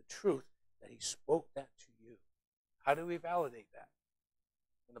the truth that He spoke that to you? How do we validate that?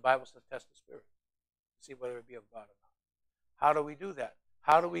 When the Bible says test the spirit, see whether it be of God or not. How do we do that?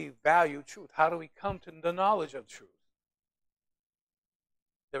 How do we value truth? How do we come to the knowledge of truth?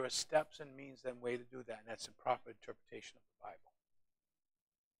 There are steps and means and way to do that, and that's a proper interpretation of the Bible.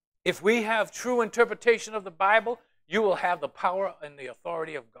 If we have true interpretation of the Bible, you will have the power and the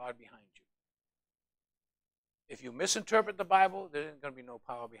authority of God behind you. If you misinterpret the Bible, there isn't going to be no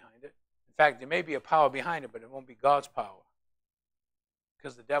power behind it. In fact, there may be a power behind it, but it won't be God's power.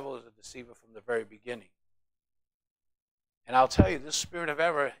 Because the devil is a deceiver from the very beginning. And I'll tell you, this spirit of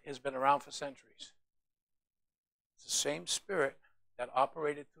error has been around for centuries. It's the same spirit that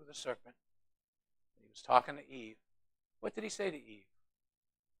operated through the serpent. He was talking to Eve. What did he say to Eve?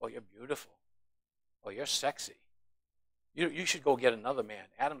 Oh, you're beautiful. Oh, you're sexy. You should go get another man.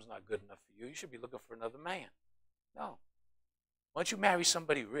 Adam's not good enough for you. You should be looking for another man. No. Why don't you marry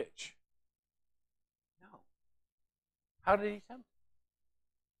somebody rich? No. How did he tempt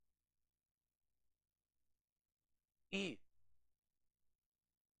Eve?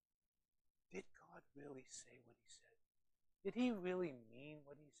 Did God really say what he said? Did he really mean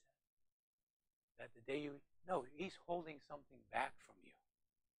what he said? That the day you... No, he's holding something back from you.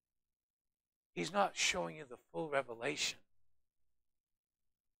 He's not showing you the full revelation.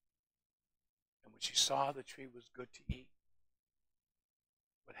 And when she saw the tree was good to eat,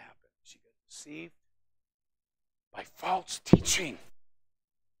 what happened? She got deceived by false teaching.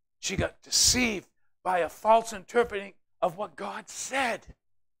 She got deceived by a false interpreting of what God said.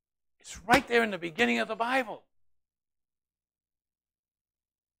 It's right there in the beginning of the Bible.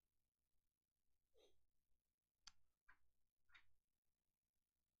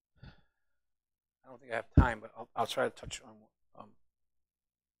 I don't think I have time, but I'll try to touch on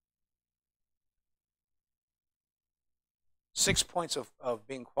 6 points of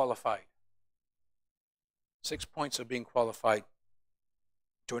being qualified. 6 points of being qualified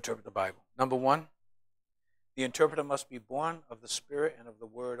to interpret the Bible. Number 1, the interpreter must be born of the Spirit and of the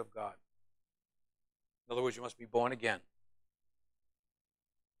Word of God. In other words, you must be born again.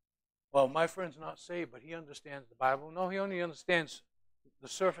 Well, my friend's not saved, but he understands the Bible. No, he only understands the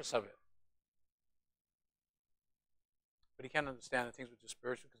surface of it. But he can't understand the things which are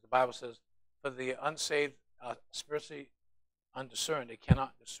spiritual, because the Bible says, for the unsaved, spiritually undiscerned, they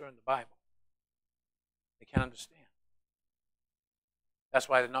cannot discern the Bible. They can't understand. That's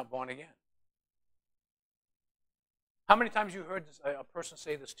why they're not born again. How many times have you heard this, a person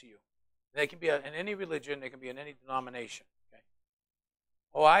say this to you? They can be in any religion, they can be in any denomination. Okay?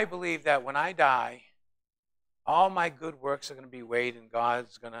 Oh, I believe that when I die, all my good works are going to be weighed, and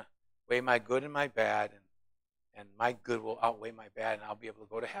God's going to weigh my good and my bad, and my good will outweigh my bad, and I'll be able to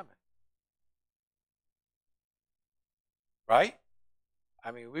go to heaven. Right?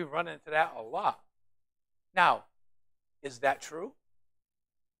 I mean, we run into that a lot. Now, is that true?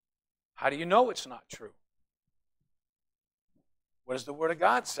 How do you know it's not true? What does the Word of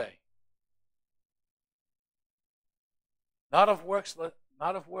God say? Not of works, lest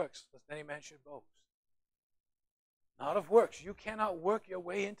any man should boast. Not of works. You cannot work your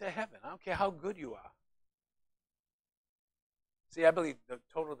way into heaven. I don't care how good you are. See, I believe the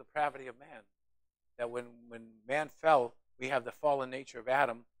total depravity of man, that when man fell, we have the fallen nature of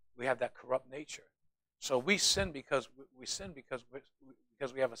Adam. We have that corrupt nature. So we sin because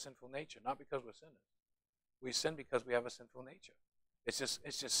we have a sinful nature, not because we're sinners. We sin because we have a sinful nature. It's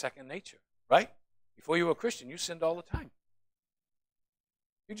just second nature, right? Before you were a Christian, you sinned all the time.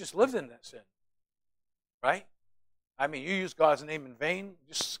 You just lived in that sin, right? I mean, you use God's name in vain,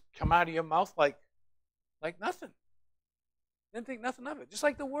 just come out of your mouth like nothing. Didn't think nothing of it, just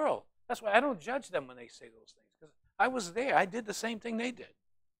like the world. That's why I don't judge them when they say those things, because I was there. I did the same thing they did.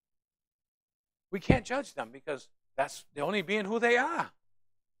 We can't judge them because they're only being who they are.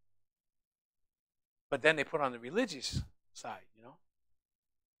 But then they put on the religious side, you know.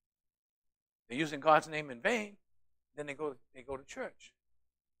 They're using God's name in vain, then they go to church.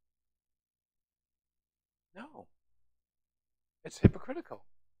 No. It's hypocritical.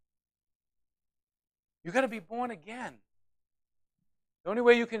 You've got to be born again. The only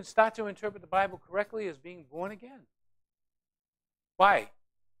way you can start to interpret the Bible correctly is being born again. Why?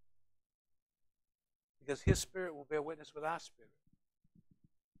 Because His Spirit will bear witness with our spirit.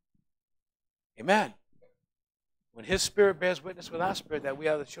 Amen. When His Spirit bears witness with our spirit that we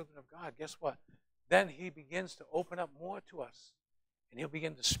are the children of God, guess what? Then He begins to open up more to us. And He'll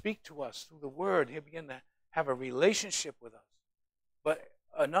begin to speak to us through the Word. He'll begin to have a relationship with us. But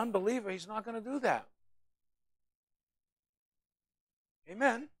an unbeliever, he's not going to do that.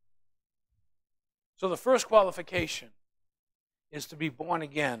 Amen. So the first qualification is to be born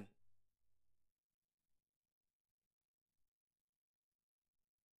again.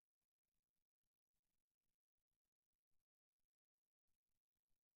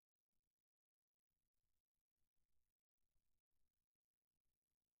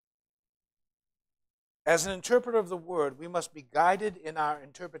 As an interpreter of the word, we must be guided in our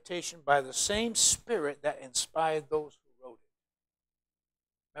interpretation by the same Spirit that inspired those who wrote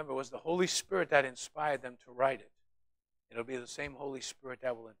it. Remember, it was the Holy Spirit that inspired them to write it. It'll be the same Holy Spirit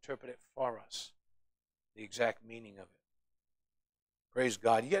that will interpret it for us, the exact meaning of it. Praise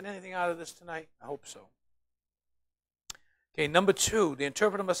God. You getting anything out of this tonight? I hope so. Okay, number 2, the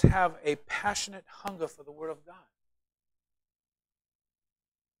interpreter must have a passionate hunger for the Word of God.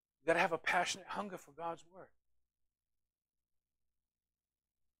 You've got to have a passionate hunger for God's Word.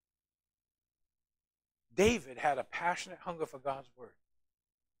 David had a passionate hunger for God's Word.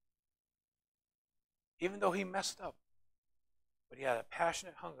 Even though he messed up, but he had a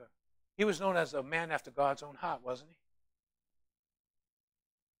passionate hunger. He was known as a man after God's own heart, wasn't he?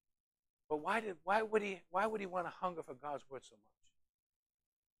 But why would he want to hunger for God's Word so much?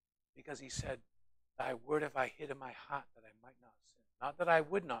 Because he said, "Thy word have I hid in my heart that I might not sin." Not that I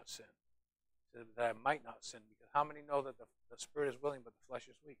would not sin, but that I might not sin. Because how many know that the spirit is willing, but the flesh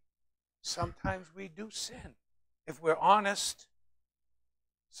is weak? Sometimes we do sin. If we're honest,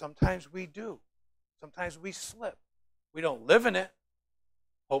 sometimes we do. Sometimes we slip. We don't live in it,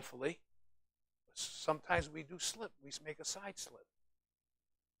 hopefully. But sometimes we do slip. We make a side slip.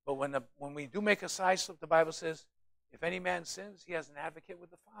 But when we do make a side slip, the Bible says, if any man sins, he has an advocate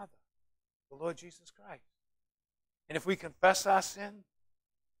with the Father, the Lord Jesus Christ. And if we confess our sin,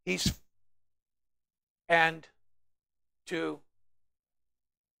 he's and to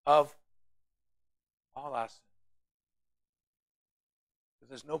of all our sin. Because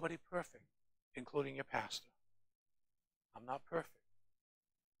there's nobody perfect, including your pastor. I'm not perfect.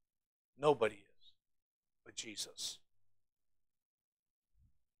 Nobody is but Jesus.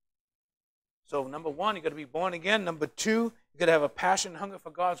 So number 1, you've got to be born again. Number 2, you've got to have a passion and hunger for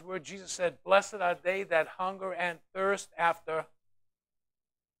God's Word. Jesus said, "Blessed are they that hunger and thirst after,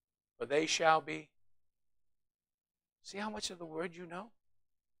 for they shall be." See how much of the Word you know?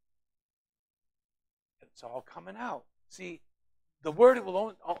 It's all coming out. See, the Word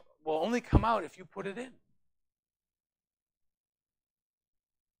will only come out if you put it in.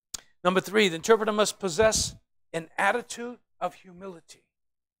 Number 3, the interpreter must possess an attitude of humility.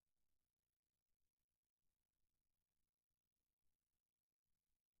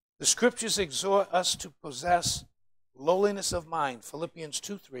 The Scriptures exhort us to possess lowliness of mind, Philippians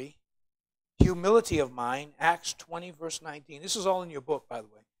 2:3, humility of mind, Acts 20, verse 19. This is all in your book, by the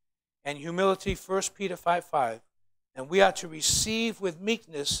way. And humility, 1 Peter 5:5. And we are to receive with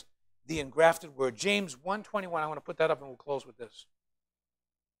meekness the engrafted word. James 1:21. I want to put that up and we'll close with this.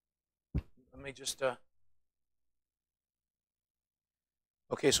 Let me just...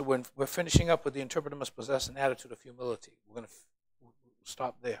 Okay, so we're finishing up with the interpreter must possess an attitude of humility. We're going to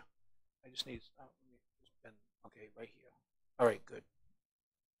stop there. I just need... Okay, right here. All right, good.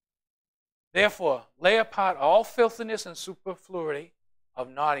 Therefore, lay apart all filthiness and superfluity of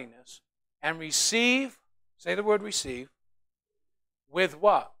naughtiness, and receive, say the word receive, with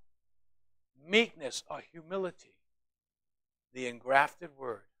what? Meekness or humility, the engrafted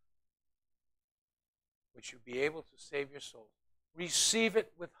word, which you'll be able to save your soul. Receive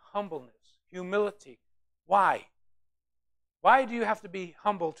it with humbleness, humility. Why? Why do you have to be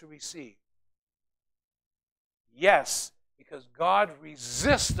humble to receive? Yes, because God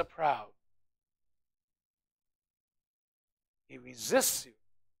resists the proud. He resists you.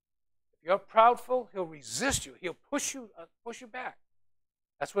 If you're proudful, he'll resist you. He'll push you back.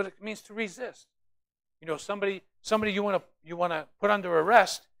 That's what it means to resist. You know, somebody you want to put under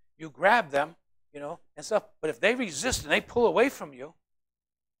arrest, you grab them, you know, and stuff. But if they resist and they pull away from you,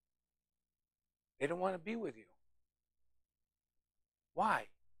 they don't want to be with you. Why?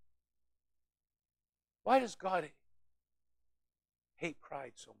 Why does God hate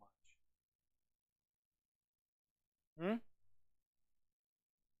pride so much?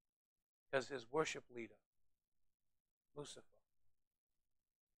 Because his worship leader, Lucifer,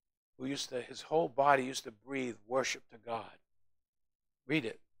 who his whole body used to breathe worship to God. Read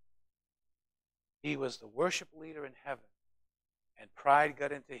it. He was the worship leader in heaven. And pride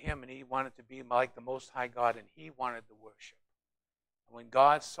got into him, and he wanted to be like the Most High God, and he wanted the worship. And when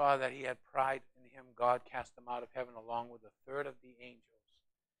God saw that he had pride in him, God cast him out of heaven along with a third of the angels.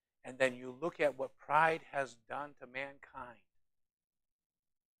 And then you look at what pride has done to mankind.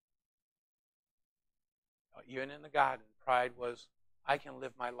 Even in the garden, pride was, I can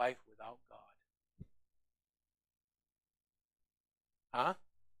live my life without God. Huh?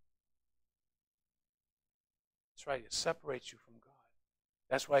 That's right, it separates you from God.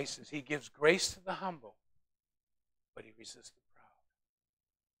 That's why he says he gives grace to the humble, but he resists the proud.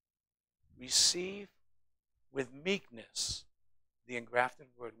 Receive with meekness the engrafted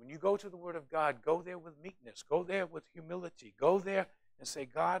word. When you go to the word of God, go there with meekness. Go there with humility. Go there and say,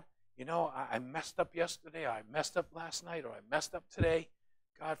 God, you know, I messed up yesterday, or I messed up last night, or I messed up today.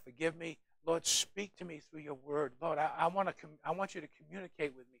 God, forgive me. Lord, speak to me through your word. Lord, I want you to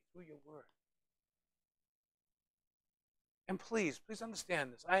communicate with me through your word. And please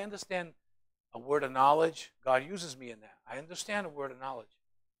understand this. I understand a word of knowledge. God uses me in that. I understand a word of knowledge.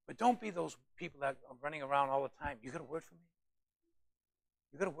 But don't be those people that are running around all the time. You got a word for me?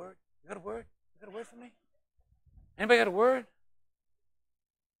 You got a word? You got a word? You got a word for me? Anybody got a word?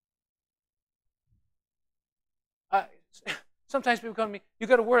 Sometimes people come to me, you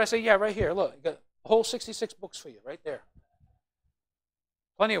got a word? I say, yeah, right here. Look, you got a whole 66 books for you right there.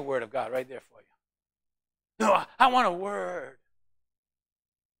 Plenty of word of God right there for you. No, I want a word.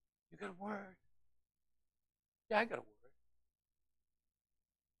 You got a word? Yeah, I got a word.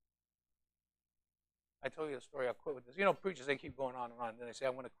 I told you the story, I'll quit with this. You know, preachers, they keep going on and on, and then they say,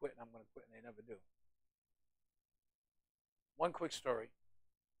 I'm going to quit, and I'm going to quit, and they never do. One quick story.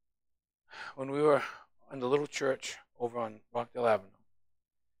 When we were in the little church over on Rockdale Avenue,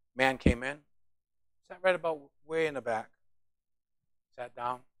 man came in, sat right about way in the back, sat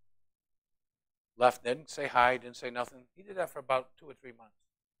down, left, didn't say hi, didn't say nothing. He did that for about 2 or 3 months.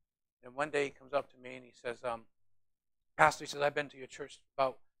 And one day he comes up to me and he says, Pastor, he says, I've been to your church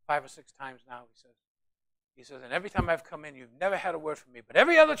about 5 or 6 times now, he says, and every time I've come in, you've never had a word for me. But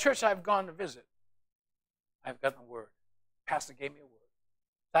every other church I've gone to visit, I've gotten a word. Pastor gave me a word.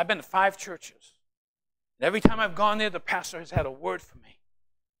 So I've been to 5 churches. And every time I've gone there, the pastor has had a word for me.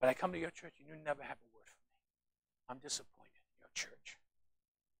 But I come to your church and you never have a word for me. I'm disappointed in your church.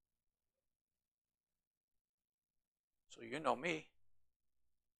 So you know me.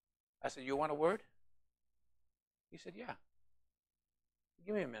 I said, you want a word? He said, yeah.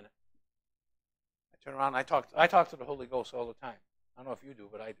 Give me a minute. I turn around, I talk to the Holy Ghost all the time. I don't know if you do,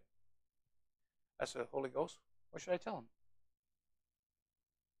 but I do. I said, Holy Ghost, what should I tell him?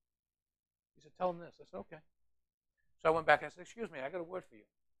 He said, tell him this. I said, okay. So I went back and I said, excuse me, I got a word for you.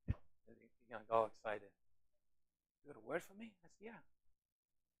 He got all excited. You got a word for me? I said, yeah.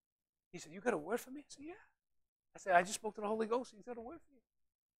 He said, you got a word for me? I said, yeah. I said, I just spoke to the Holy Ghost. He's got a word for you.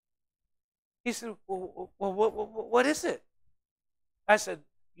 He said, well, what is it? I said,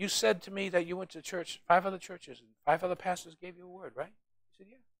 you said to me that you went to church, 5 other churches, and 5 other pastors gave you a word, right? He said,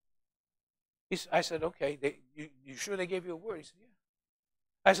 yeah. I said, okay, you sure they gave you a word? He said, yeah.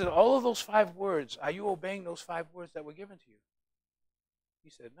 I said, all of those 5 words, are you obeying those 5 words that were given to you? He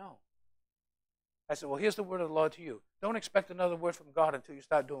said, no. I said, well, here's the word of the Lord to you. Don't expect another word from God until you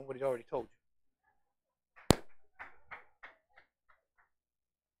start doing what he already told you.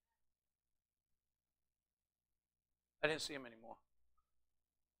 I didn't see him anymore.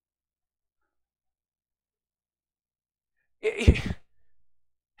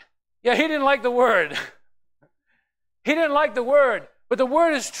 Yeah, he didn't like the word. He didn't like the word. But the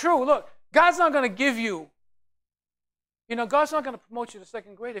word is true. Look, God's not going to give you, God's not going to promote you to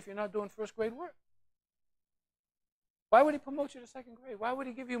 2nd grade if you're not doing 1st grade work. Why would he promote you to 2nd grade? Why would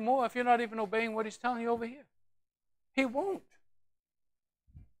he give you more if you're not even obeying what he's telling you over here? He won't.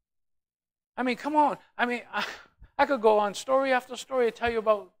 I mean, come on. I mean, I could go on story after story and tell you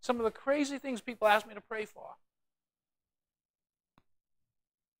about some of the crazy things people ask me to pray for.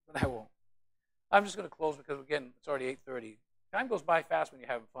 But I won't. I'm just going to close because, again, it's already 8:30. Time goes by fast when you're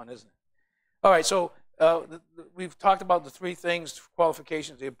having fun, isn't it? All right, so we've talked about the 3 things,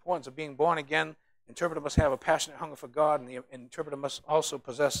 qualifications, the importance of being born again. Interpreter must have a passionate hunger for God, and the interpreter must also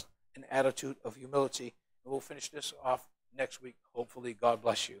possess an attitude of humility. And we'll finish this off next week, hopefully. God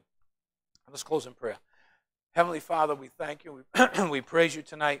bless you. Let's close in prayer. Heavenly Father, we thank you. We praise you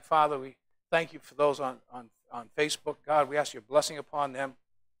tonight. Father, we thank you for those on Facebook. God, we ask your blessing upon them.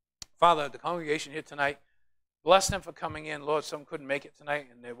 Father, the congregation here tonight, bless them for coming in. Lord, some couldn't make it tonight,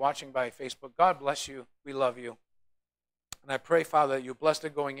 and they're watching by Facebook. God bless you. We love you. And I pray, Father, that you bless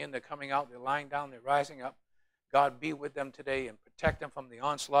them going in, they're coming out, they're lying down, they're rising up. God, be with them today and protect them from the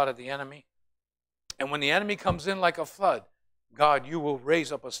onslaught of the enemy. And when the enemy comes in like a flood, God, you will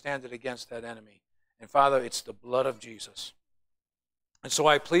raise up a standard against that enemy. And Father, it's the blood of Jesus. And so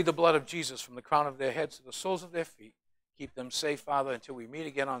I plead the blood of Jesus from the crown of their heads to the soles of their feet. Keep them safe, Father, until we meet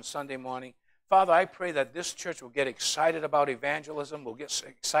again on Sunday morning. Father, I pray that this church will get excited about evangelism. We'll get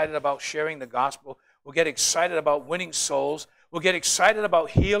excited about sharing the gospel. We'll get excited about winning souls. We'll get excited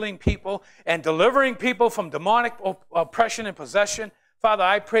about healing people and delivering people from demonic oppression and possession. Father,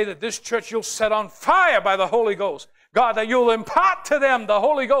 I pray that this church you'll set on fire by the Holy Ghost. God, that you'll impart to them the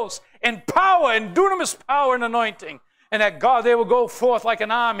Holy Ghost in power and dunamis power and anointing. And that, God, they will go forth like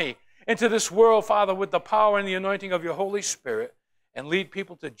an army into this world, Father, with the power and the anointing of your Holy Spirit. and lead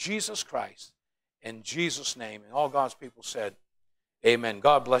people to Jesus Christ in Jesus' name. And all God's people said, amen.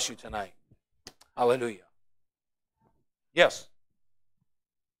 God bless you tonight. Hallelujah. Yes.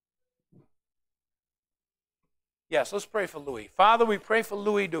 Yes, let's pray for Louis. Father, we pray for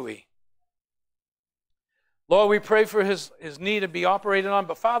Louis Dewey. Lord, we pray for his knee to be operated on.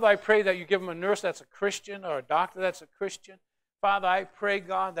 But Father, I pray that you give him a nurse that's a Christian or a doctor that's a Christian. Father, I pray,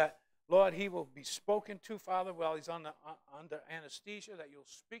 God, that, Lord, he will be spoken to, Father, while he's under anesthesia, that you'll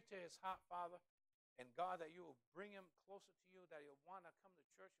speak to his heart, Father. And God, that you will bring him closer to you, that he'll want to come to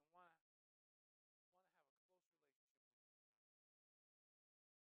church and want to